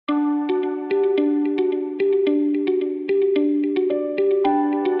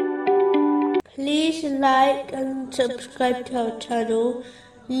like and subscribe to our channel.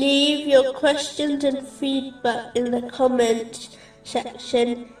 Leave your questions and feedback in the comments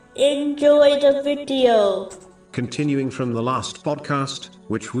section. Enjoy the video. Continuing from the last podcast,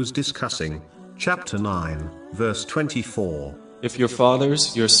 which was discussing chapter 9, verse 24. If your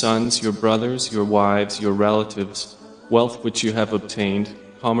fathers, your sons, your brothers, your wives, your relatives, wealth which you have obtained,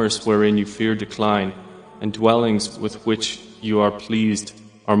 commerce wherein you fear decline, and dwellings with which you are pleased,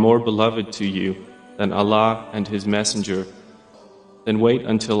 are more beloved to you than Allah and His Messenger, then wait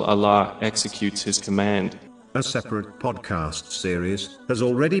until Allah executes His command. A separate podcast series has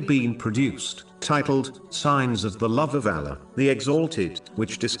already been produced, titled Signs of the Love of Allah, the Exalted,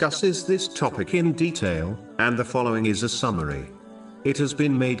 which discusses this topic in detail, and the following is a summary. It has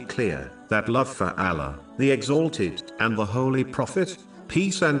been made clear that love for Allah, the Exalted, and the Holy Prophet,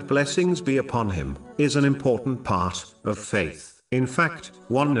 peace and blessings be upon him, is an important part of faith. In fact,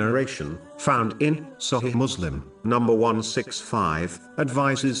 one narration, found in Sahih Muslim, number 165,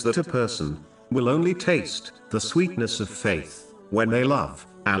 advises that a person will only taste the sweetness of faith when they love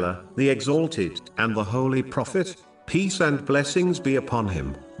Allah, the Exalted, and the Holy Prophet, peace and blessings be upon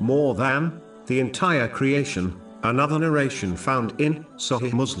him, more than the entire creation. Another narration found in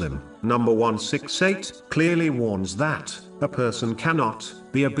Sahih Muslim, number 168, clearly warns that a person cannot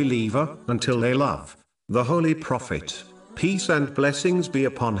be a believer until they love the Holy Prophet, peace and blessings be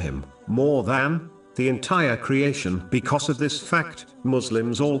upon him, more than the entire creation. Because of this fact,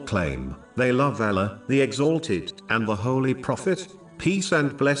 Muslims all claim they love Allah, the Exalted, and the Holy Prophet, peace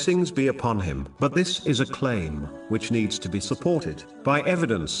and blessings be upon him. But this is a claim which needs to be supported by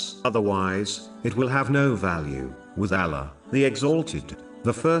evidence, otherwise it will have no value. With Allah, the Exalted,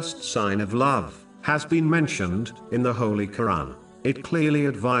 the first sign of love has been mentioned in the Holy Quran. It clearly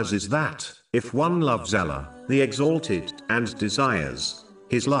advises that if one loves Allah, the Exalted, and desires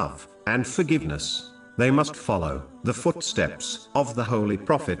His love and forgiveness, they must follow the footsteps of the Holy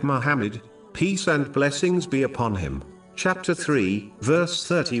Prophet Muhammad, peace and blessings be upon him. Chapter 3, verse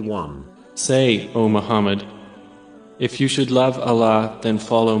 31. Say, O Muhammad, if you should love Allah, then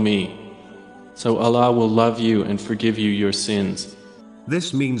follow me. So Allah will love you and forgive you your sins.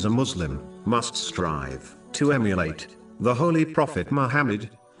 This means a Muslim must strive to emulate the Holy Prophet Muhammad,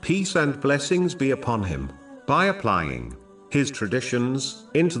 peace and blessings be upon him, by applying his traditions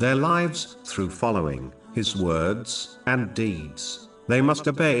into their lives through following his words and deeds. They must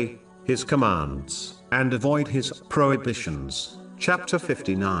obey his commands and avoid his prohibitions. Chapter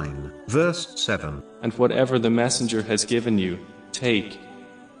 59, verse 7. And whatever the Messenger has given you, take,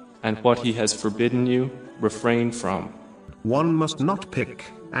 and what he has forbidden you, refrain from. One must not pick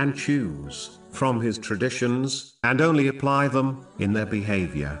and choose from his traditions and only apply them in their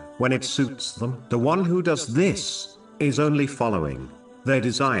behavior when it suits them. The one who does this is only following their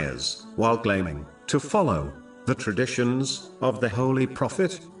desires while claiming to follow the traditions of the Holy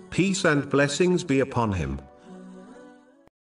Prophet, peace and blessings be upon him.